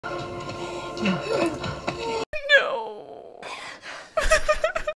No.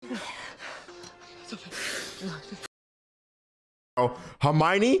 Oh,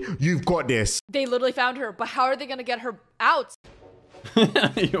 Hermione, you've got this. They literally found her, but how are they gonna get her out?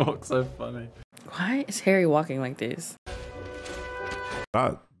 You walk so funny. Why is Harry walking like this?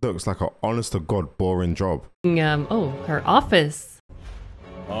 That looks like an honest to God boring job. Oh, her office.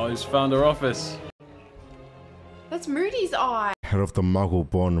 Oh, he's found her office. That's Moody's eye. Head of the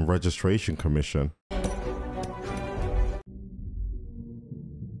Muggle-born Registration Commission.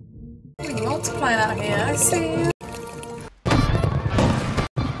 Multiply out here, I see.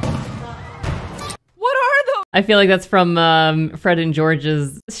 What are those? I feel like that's from Fred and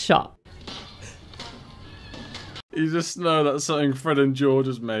George's shop. You just know that's something Fred and George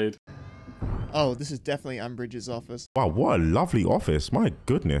has made. Oh, this is definitely Umbridge's office. Wow, what a lovely office. My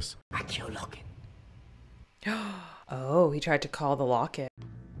goodness. Accio locket. Oh, he tried to call the locket.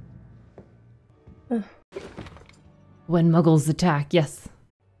 When Muggles attack, yes.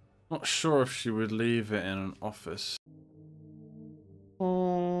 Not sure if she would leave it in an office.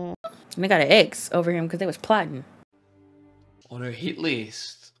 And they got an X over him because they was plotting. On her hit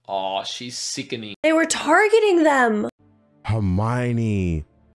list. Oh, she's sickening. They were targeting them. Hermione.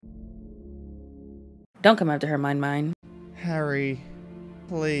 Don't come after her, mine. Harry,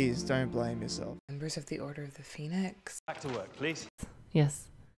 please don't blame yourself. Members of the Order of the Phoenix. Back to work, please. Yes.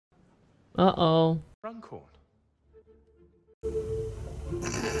 Uh-oh. Runcorn.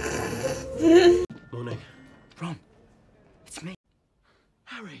 Morning. Ron, it's me.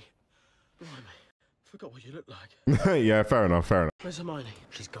 Harry. Blimey, forgot what you look like. Yeah, fair enough, fair enough. Where's Hermione?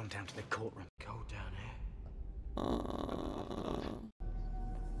 She's gone down to the courtroom. Go down here.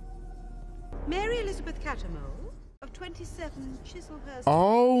 Mary Elizabeth Cattermole of 27 Chislehurst.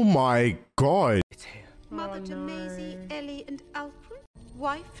 Oh my God. It's here. Mother to Maisie, Ellie, and Alfred.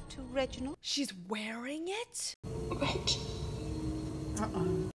 Wife to Reginald. She's wearing it? Reg.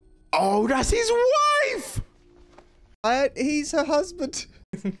 Oh, that's his wife. He's her husband.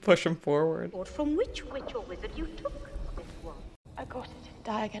 Push him forward. From which witch or wizard you took this one? I got it in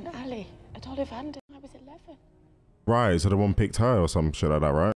Diagon Alley at Ollivander when I was 11. Right, so the one picked her or some shit like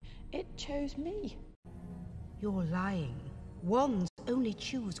that, right? It chose me. You're lying. Wands only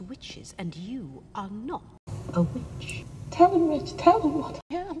choose witches, and you are not a witch. Tell them, Rich, tell them what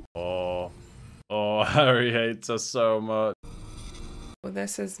I am. Oh, Harry hates her so much. Well,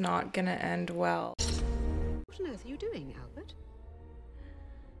 this is not gonna end well. What on earth are you doing, Albert?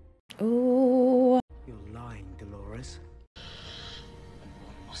 Ooh. You're lying, Dolores.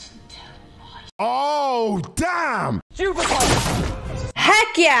 Oh, damn.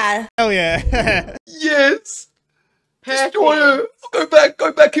 Heck yeah! Hell yeah. Yes! Destroy her! Go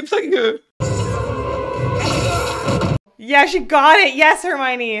back, keep taking her! Yeah, she got it. Yes,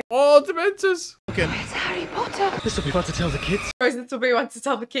 Hermione. Oh, Dementors! It's Harry Potter. This will be fun to tell the kids. This is what we want to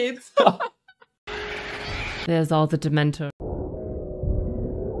tell the kids. There's all the Dementor.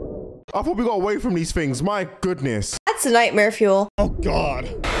 I thought we got away from these things. My goodness. That's nightmare fuel. Oh God.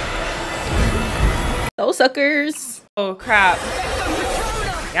 Those suckers. Oh, crap.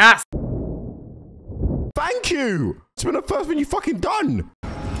 Yes. Thank you. It's been the first thing you fucking done.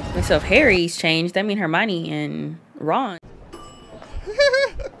 So if Harry's changed, that means Hermione and Ron.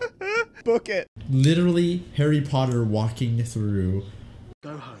 Book it. Literally Harry Potter walking through.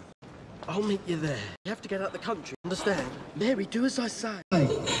 Go home. I'll meet you there. You have to get out the country, understand? Mary, do as I say.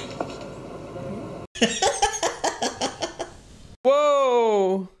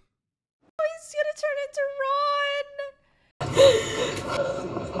 Whoa. He's gonna turn into Ron.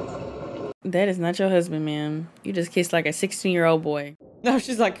 That is not your husband, ma'am. You just kissed like a 16-year-old boy. Now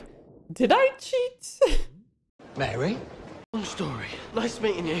she's like, did I cheat? Mary? Long story. Nice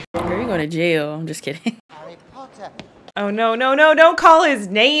meeting you. Girl, you're going to jail. I'm just kidding. Harry Potter. Oh, no, no, no. Don't call his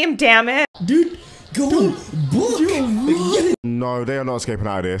name, damn it. Dude, go book. No, they are not escaping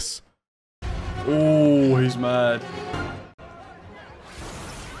out of this. Oh, he's mad.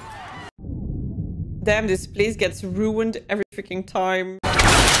 Damn, this place gets ruined every freaking time.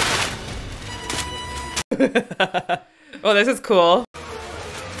 Oh, this is cool.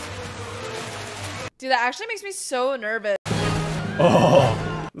 Dude, that actually makes me so nervous.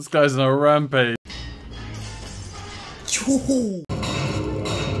 Oh, this guy's on a rampage.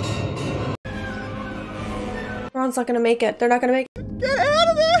 Ron's not gonna make it. They're not gonna make it. Get out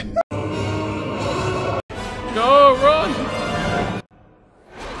of there. Go, run!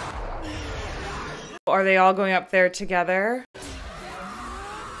 Are they all going up there together?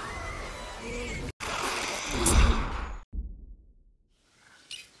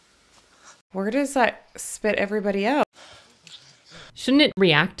 Where does that spit everybody out? Shouldn't it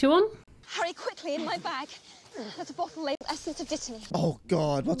react to him? Harry, quickly, in my bag. There's a bottle labeled essence of dittany. Oh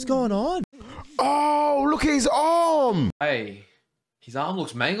God, what's going on? Oh, look at his arm! Hey, his arm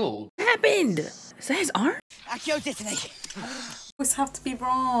looks mangled. What happened? Is that his arm? Accio dittany. Always have to be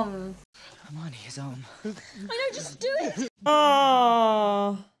Ron. Hermione, his arm. I know, just do it.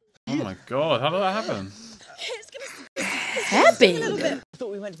 Oh. Oh my god, how did that happen? It's gonna Happened. a little bit. I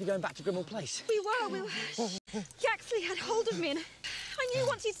thought we were meant to be going back to Grimmauld Place. We were. He actually had hold of me, and I knew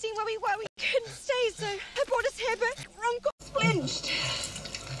once he'd seen where we were, we couldn't stay, so I brought us here, but Ron got splinched.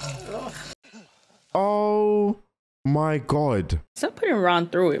 Oh my god. Stop putting Ron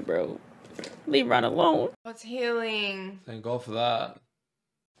through it, bro. Leave Ron alone. What's healing? Thank God for that.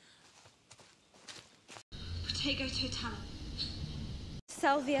 Protego totale.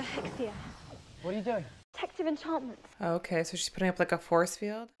 Salvia hecthea. What are you doing? Detective enchantments. Okay, so she's putting up like a force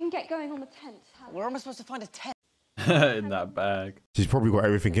field. We can get going on the tent. Where am I supposed to find a tent? In that bag. She's probably got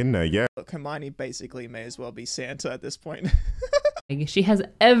everything in there, yeah. Look, Hermione basically may as well be Santa at this point. She has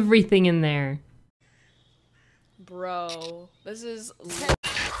everything in there. Bro, this is...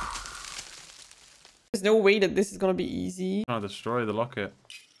 There's no way that this is gonna be easy. Oh, destroy the locket.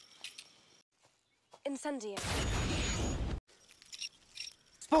 Incendio.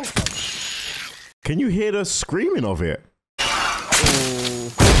 Can you hear the screaming of it?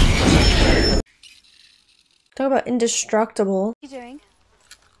 Talk about indestructible. What are you doing?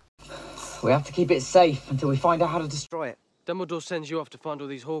 We have to keep it safe until we find out how to destroy it. Dumbledore sends you off to find all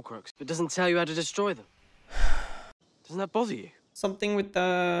these Horcruxes, but doesn't tell you how to destroy them. Doesn't that bother you? Something with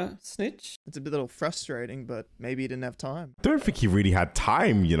the snitch? It's a little frustrating, but maybe he didn't have time. I don't think he really had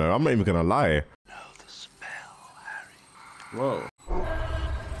time, you know. I'm not even gonna lie. Whoa.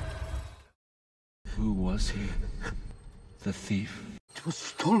 Who was he? The thief? It was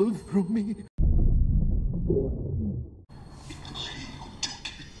stolen from me.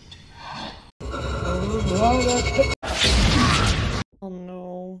 Oh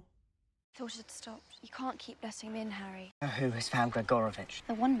no. Thought it had stopped. You can't keep letting him in, Harry. Who has found Gregorovitch?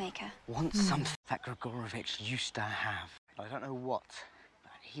 The One Maker. Wants something that Gregorovitch used to have. I don't know what,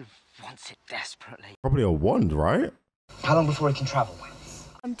 but he wants it desperately. Probably a wand, right? How long before he can travel?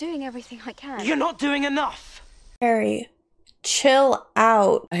 I'm doing everything I can. You're not doing enough! Harry, chill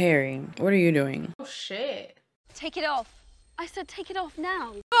out. Harry, what are you doing? Oh shit. Take it off. I said take it off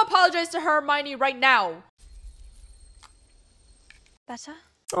now. I'm gonna apologize to Hermione right now. Better?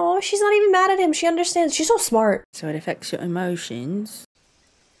 Oh, she's not even mad at him. She understands. She's so smart. So it affects your emotions.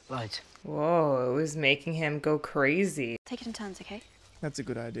 Right. Whoa, it was making him go crazy. Take it in turns, okay? That's a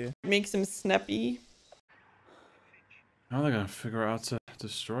good idea. Makes him snappy. How are they gonna figure out how to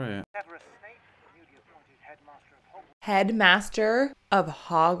destroy it? Headmaster of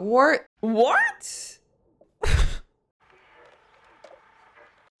Hogwarts? What?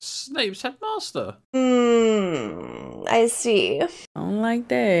 Snape's headmaster. I see. I don't like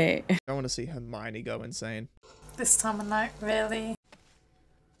that. I want to see Hermione go insane. This time of night, really?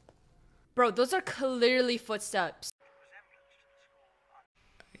 Bro, those are clearly footsteps.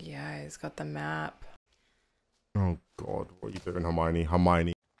 Yeah, he's got the map. Oh god, what are you doing, Hermione?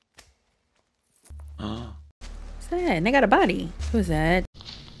 Hermione. What's that? And they got a body. Who's that?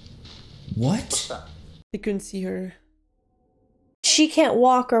 What? They couldn't see her. She can't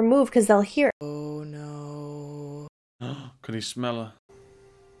walk or move because they'll hear. Oh no. Could he smell her?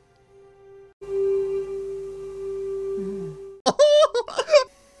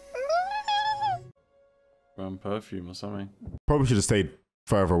 Brown perfume or something. Probably should have stayed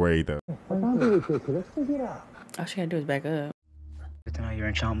further away though. All she gotta do is back up. Good to know your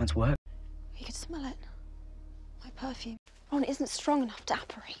enchantments work. You could smell it. My perfume. Ron isn't strong enough to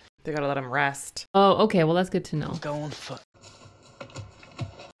apparate. They gotta let him rest. Oh, okay. Well, that's good to know. Go on foot.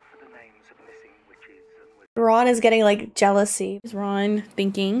 Ron is getting like jealousy. Is Ron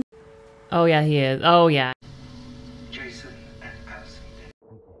thinking? Oh, yeah, he is. Oh, yeah. Jason and Alison.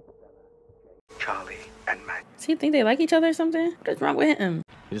 Charlie and Mag. Does he think they like each other or something? What is wrong with him?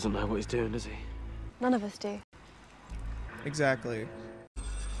 He doesn't know what he's doing, does he? None of us do. Exactly.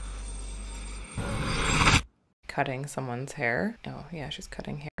 Cutting someone's hair. Oh, yeah, she's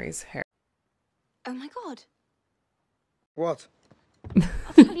cutting Harry's hair. Oh my god. What? I'll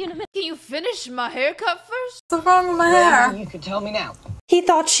tell you in a minute. Can you finish my haircut first? What's wrong with my hair? You can tell me now. He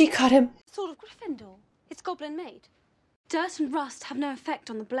thought she cut him. Sword of Gryffindor. It's goblin made. Dirt and rust have no effect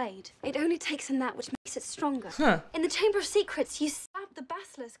on the blade. It only takes in that which makes it stronger. Huh. In the Chamber of Secrets, you stab the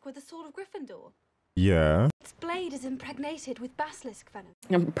basilisk with the Sword of Gryffindor. Yeah. Its blade is impregnated with basilisk venom.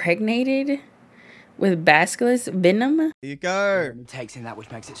 Impregnated with basilisk venom? Here you go. It takes in that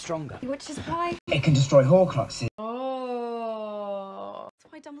which makes it stronger. Which is why... It can destroy Horcruxes. Oh.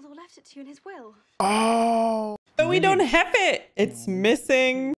 That's why Dumbledore left it to you in his will. Oh. But we don't have it. It's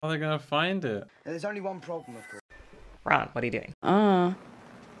missing. How are they gonna find it? There's only one problem, of course. Ron, what are you doing? The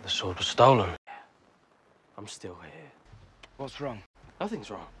sword was stolen. I'm still here. What's wrong? Nothing's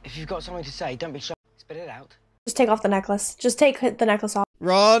wrong. If you've got something to say, don't be shy. Spit it out. Just take off the necklace. Just take the necklace off.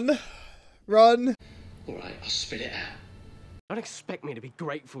 Run! Run! Alright, I'll spit it out. Don't expect me to be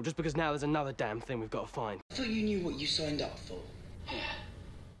grateful just because now there's another damn thing we've got to find. I thought you knew what you signed up for.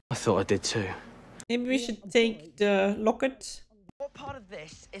 I thought I did too. Maybe we should take the locket. What part of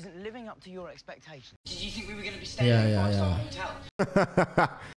this isn't living up to your expectations? Did you think we were going to be staying Yeah, in a yeah, five-star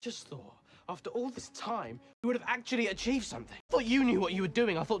hotel? Just thought, after all this time, you would have actually achieved something. I thought you knew what you were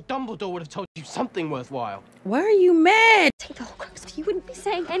doing. I thought Dumbledore would have told you something worthwhile. Why are you mad? Take the Horcrux. You wouldn't be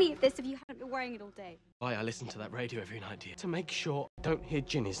saying any of this if you hadn't been wearing it all day. Why I listen to that radio every night, dear. To make sure I don't hear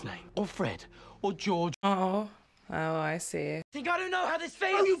Ginny's name, or Fred, or George. Oh, I see. Think I don't know how this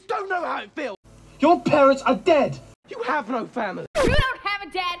feels? Oh, you don't know how it feels! Your parents are dead! You have no family! You don't have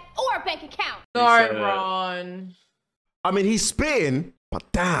a dad or a bank account. Sorry, Ron. I mean, he's spitting, but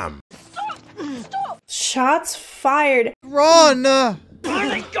damn. Stop! Shots fired. Run!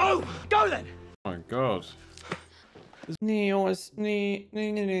 Go! Go then! Oh my god. Are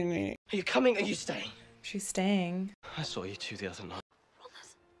you coming or are you staying? She's staying. I saw you two the other night. Ron,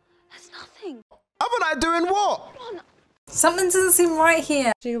 that's nothing. Other night doing what? Ron. Something doesn't seem right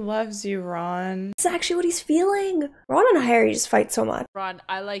here. She loves you, Ron. It's actually what he's feeling. Ron and Harry just fight so much. Ron,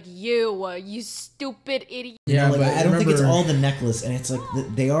 I like you, you stupid idiot. Yeah, like, but I don't think it's remember- all the necklace, and it's like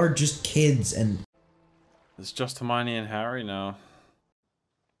they are just kids, and It's just Hermione and Harry now.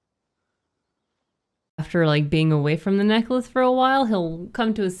 After like being away from the necklace for a while, he'll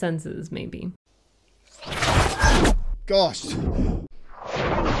come to his senses, maybe. Gosh.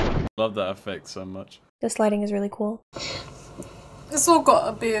 Love that effect so much. This lighting is really cool. It's all got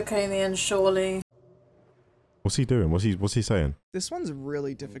to be okay in the end, surely. What's he doing? What's he saying? This one's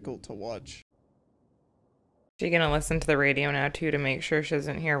really difficult to watch. She gonna listen to the radio now too to make sure she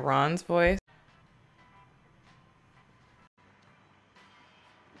doesn't hear Ron's voice.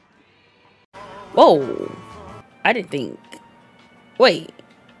 Whoa. I didn't think. Wait.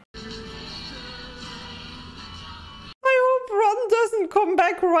 I hope Ron doesn't come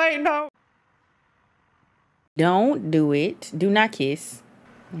back right now. Don't do it. Do not kiss.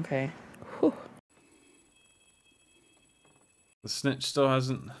 Okay. Whew. The snitch still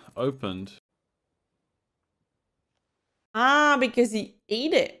hasn't opened. Ah, because he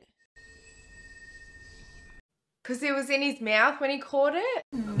ate it. Because it was in his mouth when he caught it?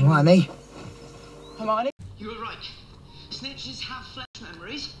 Hermione? Hermione? You were right. Snitches have flesh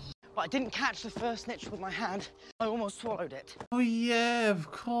memories. But I didn't catch the first snitch with my hand. I almost swallowed it. Oh yeah,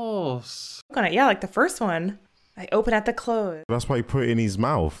 of course. Yeah, like the first one. I open at the close. That's why he put it in his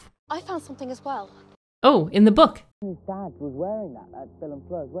mouth. I found something as well. Oh, in the book. His dad was wearing that at Bill and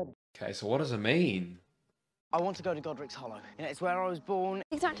Fleur's wedding. Okay, so what does it mean? I want to go to Godric's Hollow. You know, it's where I was born.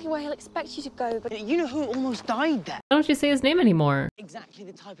 Exactly where he'll expect you to go, but... You know who almost died there? Why don't you say his name anymore? Exactly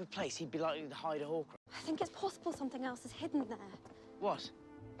the type of place he'd be likely to hide a Horcrux. I think it's possible something else is hidden there. What?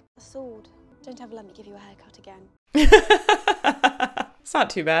 A sword. Don't ever let me give you a haircut again. It's not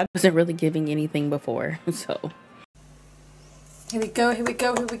too bad. Wasn't really giving anything before, so. Here we go, here we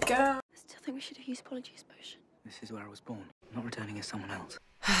go, here we go. I still think we should have used Polyjuice Potion. This is where I was born. I'm not returning as someone else.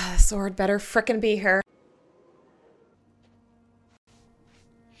 The sword better frickin' be her.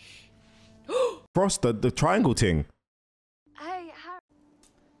 Frost, the triangle thing. Hey, Harry.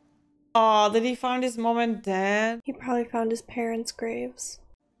 Oh, did he find his mom and dad? He probably found his parents' graves.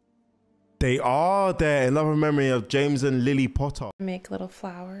 They are there in loving memory of James and Lily Potter. Make little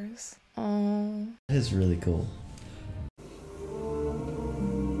flowers. Oh. it is really cool.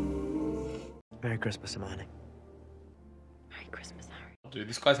 Merry Christmas, Hermione. Merry Christmas, Harry. Dude,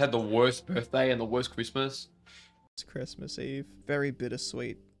 this guy's had the worst birthday and the worst Christmas. It's Christmas Eve. Very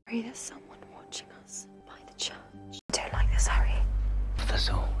bittersweet. Harry, there's someone watching us by the church. I don't like this, Harry. The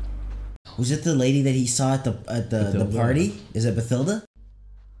sword. Was it the lady that he saw at the party? Is it Bathilda?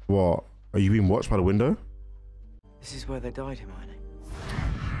 What? Are you being watched by the window? This is where they died, Hermione.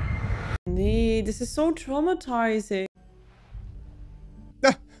 Nee, this is so traumatizing.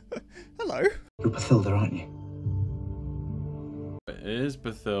 Hello. You're Bathilda, aren't you? It is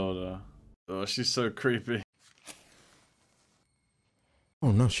Bathilda. Oh, she's so creepy.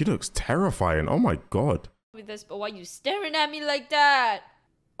 Oh no, she looks terrifying. Oh my god. With this, but why you staring at me like that?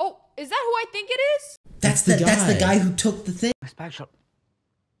 Oh, is that who I think it is? That's the guy who took the thing. Miss Bagshot.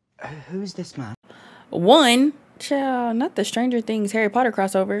 Who is this man? One. Child, not the Stranger Things Harry Potter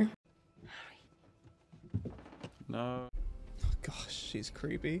crossover. No. Gosh, she's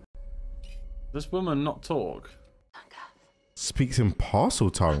creepy. This woman not talk. Speaks in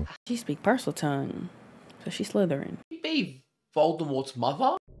parcel tongue. She speak parcel tongue, so she's Slytherin. Be Voldemort's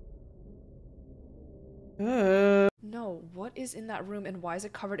mother? No, what is in that room and why is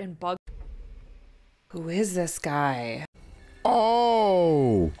it covered in bugs? Who is this guy?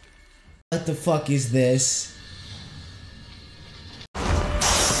 Oh! What the fuck is this?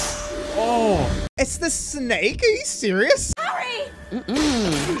 Oh! It's the snake? Are you serious? Harry!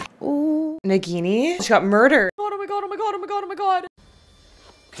 Ooh. Nagini? She got murdered. Oh my god, oh my god, oh my god, oh my god.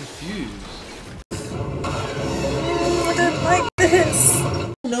 Confused. I don't like this.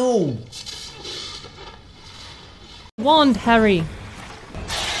 No! Wand, Harry.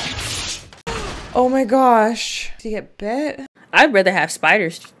 Oh my gosh. Did he get bit? I'd rather have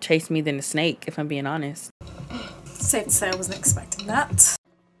spiders chase me than a snake, if I'm being honest. Safe to say I wasn't expecting that.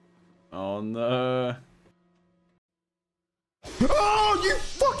 Oh no. Oh, you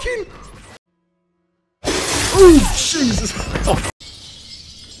fucking... Oh, Jesus. Oh.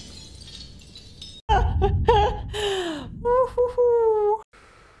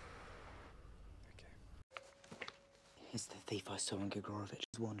 It's the thief I saw in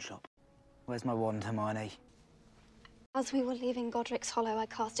Grigorovic's wand shop. Where's my wand, Hermione? As we were leaving Godric's Hollow, I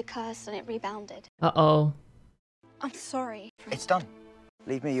cast a curse and it rebounded. Uh-oh. I'm sorry. It's done.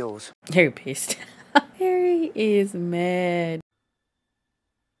 Leave me yours. Harry pissed. Harry is mad.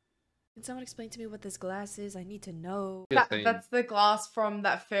 Can someone explain to me what this glass is? I need to know. That's the glass from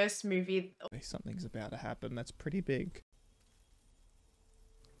that first movie. Something's about to happen. That's pretty big.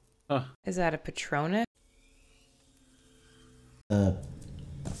 Huh. Is that a Patronus? I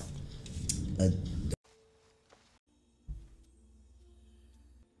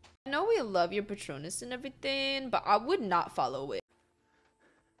know we love your Patronus and everything, but I would not follow it.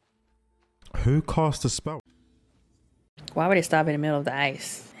 Who cast a spell? Why would it stop in the middle of the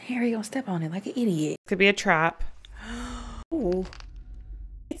ice? Harry gonna step on it like an idiot. Could be a trap. Oh,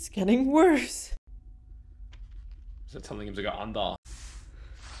 it's getting worse. Is it telling him to go under?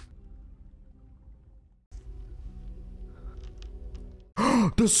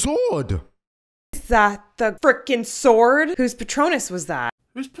 The sword! Is that the frickin' sword? Whose Patronus was that?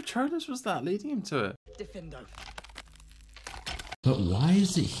 Whose Patronus was that leading him to it? Defendo. But why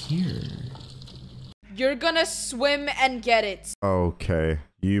is it here? You're gonna swim and get it. Okay,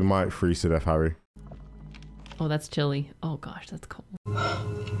 you might freeze to death, Harry. Oh, that's chilly. Oh gosh, that's cold.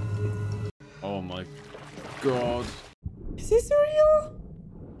 Oh my god. Is this real?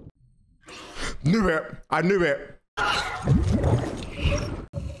 Knew it! I knew it!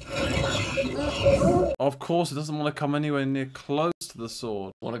 Of course, it doesn't want to come anywhere near close to the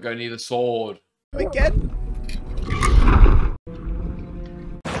sword. Want to go near the sword? Again?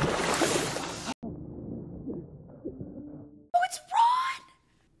 Oh, it's Ron!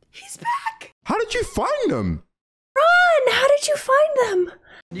 He's back! How did you find them? Ron, how did you find them?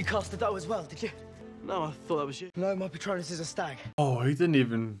 You cast the dough as well, did you? No, I thought that was you. No, my Patronus is a stag. Oh, he didn't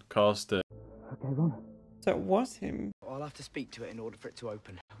even cast it. Okay, Ron. So it was him. I'll have to speak to it in order for it to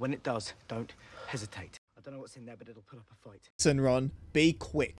open. When it does, don't hesitate. I don't know what's in there, but it'll put up a fight. Listen, Ron, be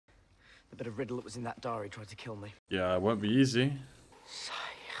quick. The bit of riddle that was in that diary tried to kill me. Yeah, it won't be easy.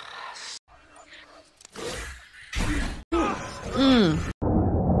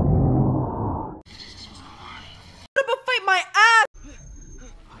 Fight my ass!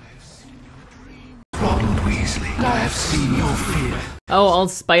 Ron Weasley, I have seen your fear. Oh, all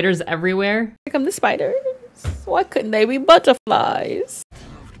spiders everywhere? Here come the spiders. Why couldn't they be butterflies?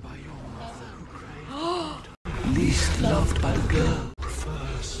 Least loved by the girl.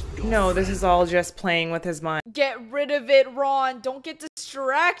 No, this is all just playing with his mind. Get rid of it, Ron. Don't get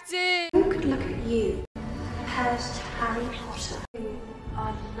distracted. Who could look at you, cursed Harry Potter? You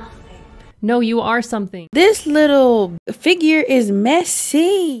are nothing. No, you are something. This little figure is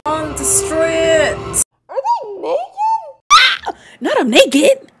messy. Come on, destroy it. Are they naked? Ah! Not I'm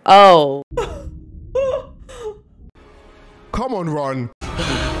naked. Oh. Come on, Ron.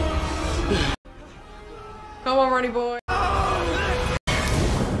 Come on, Ronnie boy.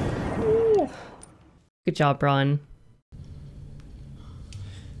 Good job, Ron.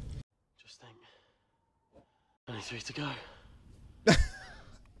 Just think. Only 3 to go.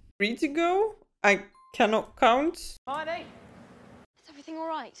 3 to go? I cannot count. Friday. Is everything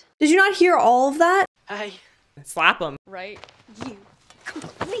alright? Did you not hear all of that? Hey. Slap him. Right? You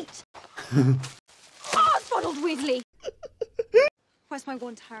complete. Ronald Weasley. Where's my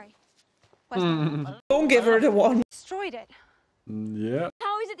wand, Harry? Where's my wand? Don't give her the one. Destroyed it. Yeah.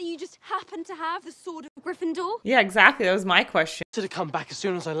 How is it that you just happen to have the sword of Gryffindor? Yeah, exactly. That was my question. Should have come back as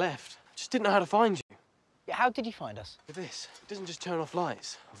soon as I left. Just didn't know how to find you. Yeah, how did you find us? With this, it doesn't just turn off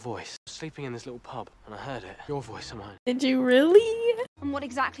lights. A voice. I was sleeping in this little pub, and I heard it. Your voice and mine. Did you really? And what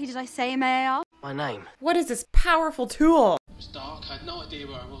exactly did I say, may I ask? My name. What is this powerful tool? It was dark. I had no idea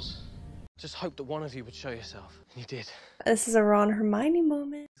where I was. Just hoped that one of you would show yourself. And you did. This is a Ron Hermione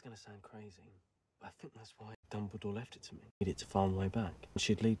moment. It's gonna sound crazy, but I think that's why Dumbledore left it to me. Needed to find my way back, and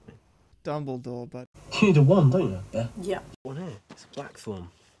she'd lead me. Dumbledore, but... You need a wand, don't you? Yeah. Yeah. One here. It's a blackthorn.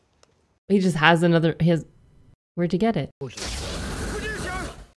 He just has another. He has. Where'd you get it? What's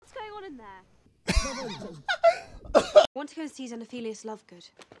going on in there? Want to go and see Xenophilius Lovegood.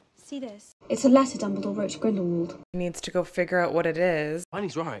 See this? It's a letter Dumbledore wrote to Grindelwald. He needs to go figure out what it is.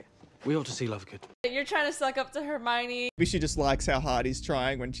 Hermione's right. We ought to see Lovegood. You're trying to suck up to Hermione. Maybe she just likes how hard he's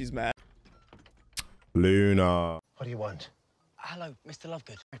trying when she's mad. Luna. What do you want? Hello, Mr.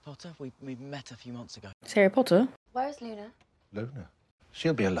 Lovegood. Harry Potter, we met a few months ago. It's Harry Potter. Where's Luna? Luna.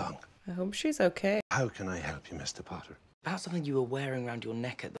 She'll be along. I hope she's okay. How can I help you, Mr. Potter? About something you were wearing around your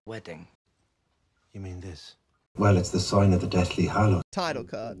neck at the wedding. You mean this? Well, it's the sign of the Deathly Hallows. Title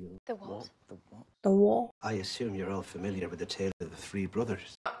card. The what? The what? The wall. I assume you're all familiar with the tale of the three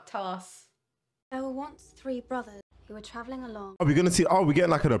brothers. Tell us. There were once 3 brothers who were travelling along. Are we gonna see? Oh, we getting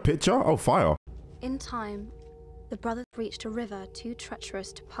like a picture? Oh, fire. In time, the brothers reached a river too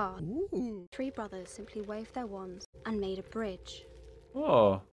treacherous to pass. Ooh. 3 brothers simply waved their wands and made a bridge.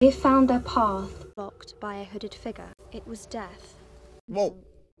 Oh. They found their path blocked by a hooded figure. It was Death. Whoa.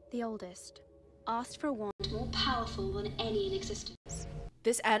 The oldest asked for a wand more powerful than any in existence.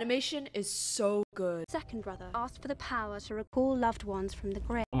 This animation is so good. Second brother asked for the power to recall loved ones from the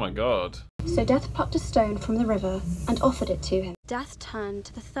grave. Oh my god. So Death plucked a stone from the river and offered it to him. Death turned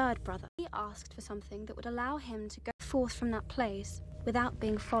to the third brother. He asked for something that would allow him to go forth from that place without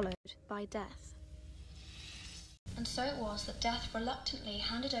being followed by Death. And so it was that Death reluctantly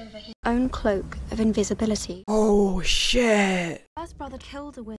handed over his own cloak of invisibility. Oh shit! First brother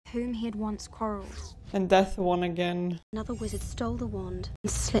killed a wizard whom he had once quarrelled. And Death won again. Another wizard stole the wand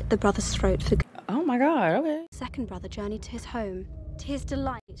and slit the brother's throat for good. Oh my god, okay. Second brother journeyed to his home. To his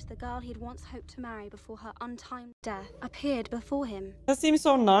delight, the girl he had once hoped to marry before her untimely death appeared before him. That seems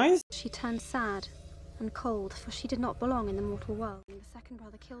so nice. She turned sad and cold, for she did not belong in the mortal world. The second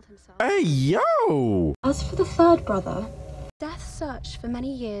brother killed himself. Hey, yo! As for the third brother, Death searched for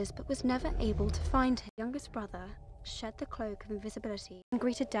many years but was never able to find him. Youngest brother shed the cloak of invisibility and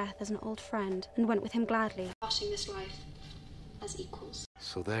greeted Death as an old friend and went with him gladly, passing this life as equals.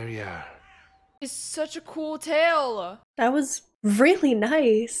 So there you are. It's such a cool tale. That was really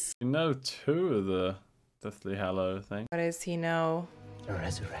nice. You know 2 of the Deathly Hallows thing. What does he know? A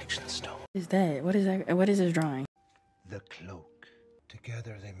resurrection stone. What is that? What is that? What is his drawing? The cloak.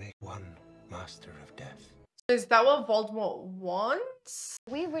 Together they make one master of death. Is that what Voldemort wants?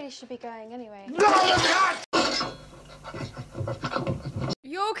 We really should be going anyway.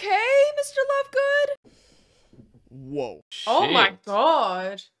 You okay, Mr. Lovegood? Whoa. Oh my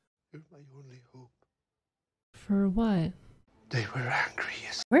god. You're my only hope. For what? They were angry,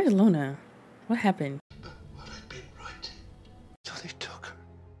 yes. Where's Luna? What happened? But what I'd been right. So they took her.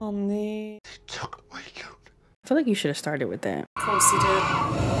 Oh no. They took my loot. I feel like you should have started with that. Of course he did.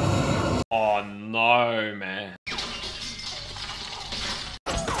 Oh no, man.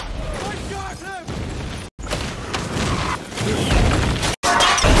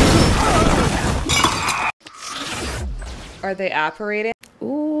 Are they apparating?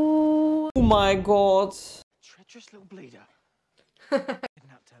 Ooh. Oh my god. Treacherous little bleeder.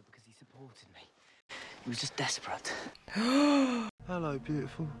 Kidnapped her because he supported me. He was just desperate. Hello,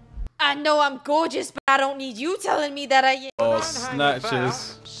 beautiful. I know I'm gorgeous, but I don't need you telling me that I am. Oh,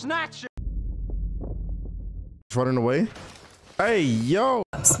 snatches. Snatch! It's running away. Hey, yo!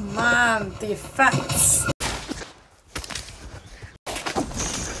 Man, the effects.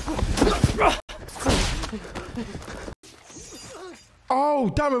 Oh,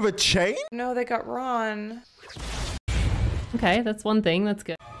 damn, with a chain? No, they got Ron. Okay, that's one thing. That's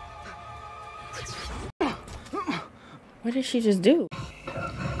good. What did she just do?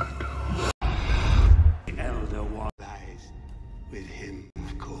 The elder one lies with him,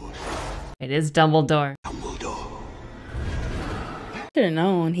 of course. It is Dumbledore. Dumbledore. Should have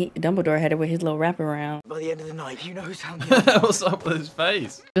known Dumbledore had it with his little wraparound. By the end of the night, you know who's helping. What's up with his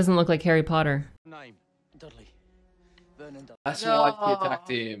face? Doesn't look like Harry Potter. Name. Dudley. Vernon Dudley. That's why he attacked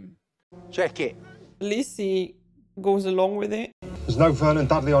him. Check it. At least he goes along with it. There's no Vernon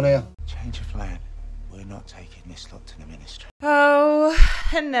Dudley on here. Change of plan. We're not taking this lot to the ministry. Oh,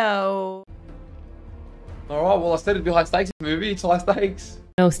 no. Alright, well I said it'd be high stakes movie, it's high stakes.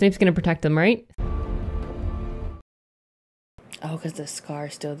 No, Snape's gonna protect them, right? Oh, because the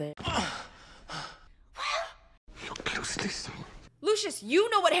scar's still there. Well, Lucius, you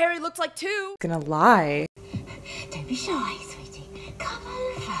know what Harry looks like too. Gonna lie. Don't be shy, sweetie. Come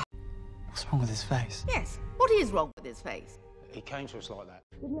over. What's wrong with his face? Yes, what is wrong with his face? He came to us like that.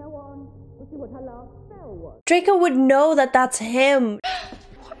 Draco would know that that's him.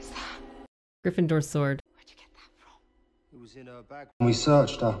 Gryffindor sword. It was in her bag. We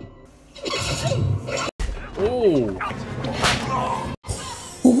searched her. Oh!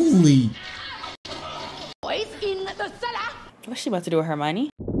 Holy! Boys in the cellar. What's she about to do with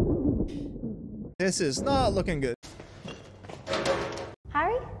Hermione? This is not looking good.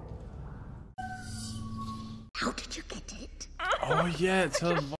 Harry? How did you get it? Oh yeah, it's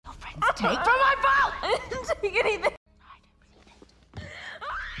her. Take from my boat! Take anything.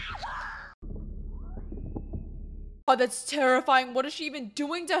 Oh, that's terrifying. What is she even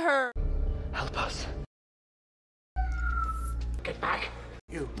doing to her? Help us. Get back.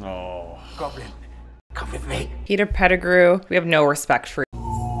 You. Oh. Goblin. Come with me. Peter Pettigrew, we have no respect for you.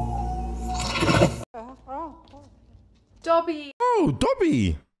 Dobby. Oh,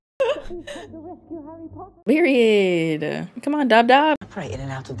 Dobby. Period. Come on, Dob Dob. Pray in and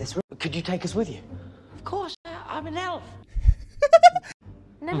out of this room. Could you take us with you? Of course, I'm an elf.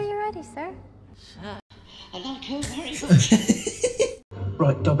 Whenever you're ready, sir. I like her very much.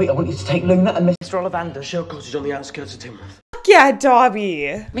 Right, Dobby, I want you to take Luna and Mr. Ollivander. Shell cottage on the outskirts of Timworth. Fuck yeah,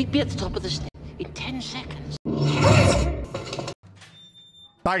 Dobby. Meet me at the top of the stairs in 10 seconds.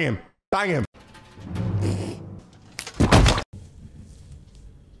 Bang him. Bang him.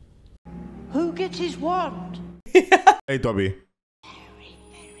 Who gets his wand? Hey, Dobby. Very,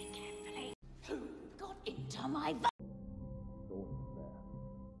 very carefully. Who got into my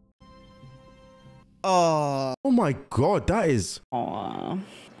Oh. Oh my god, that is. Aw,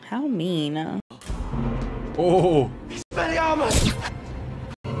 how mean. Oh. Belly armor.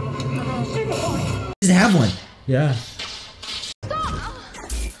 Doesn't have one. Yeah.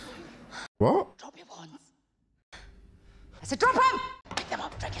 What? Drop your wands. I said drop them! Pick them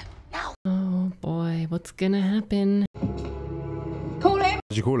up, Draco. Now. Oh boy, what's gonna happen? Call him. What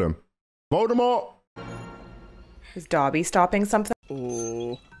did you call him? Voldemort. Is Dobby stopping something?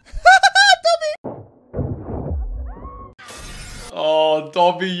 Ooh. Oh,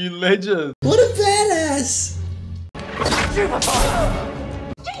 Dobby, you legend. What a badass! Stupid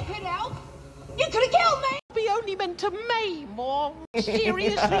elf! You could have killed me! We only meant to maim or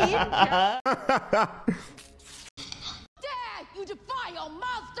seriously injure. Dare you defy your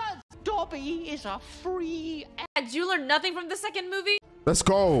masters! Dobby is a free elf. Did you learn nothing from the second movie? Let's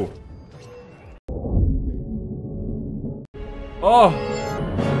go. Oh.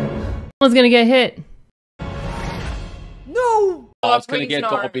 Someone's gonna get hit. No! I was gonna please get no.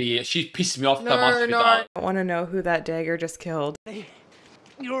 Dobby. She's pissing me off No, that much. no. I want to know who that dagger just killed.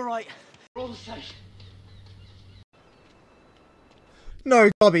 You're all right. We're all safe.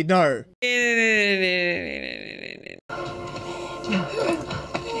 No, Dobby, no.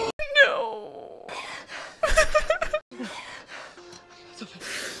 No.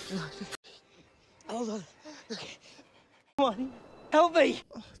 Hold on. Okay. Come on. Help me.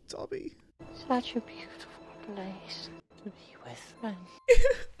 Oh, Dobby. Such a beautiful place to be with me.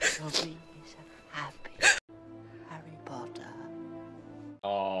 Dobby is happy. Harry Potter.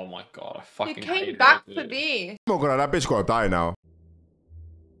 Oh my god, I fucking He hate came her, back dude. for me. Oh god, that bitch gotta die now.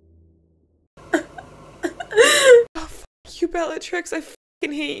 Oh, fuck you, Bellatrix. I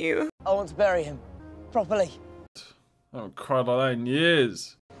fucking hate you. I want to bury him. Properly. I haven't cried like that in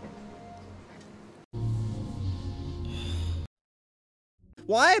years.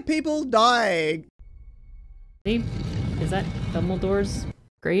 Why are people dying? Is that Dumbledore's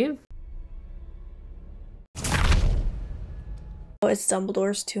grave? Oh, it's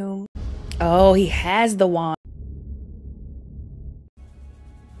Dumbledore's tomb. Oh, he has the wand.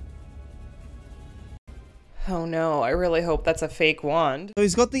 Oh no, I really hope that's a fake wand. So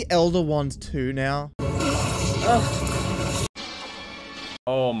he's got the Elder Wand too now. Ugh.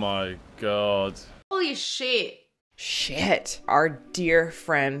 Oh my god. Holy shit. Shit. Our dear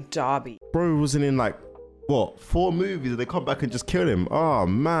friend Dobby. Bro wasn't in like, what, 4 movies and they come back and just kill him. Oh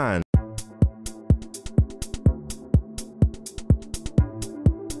man.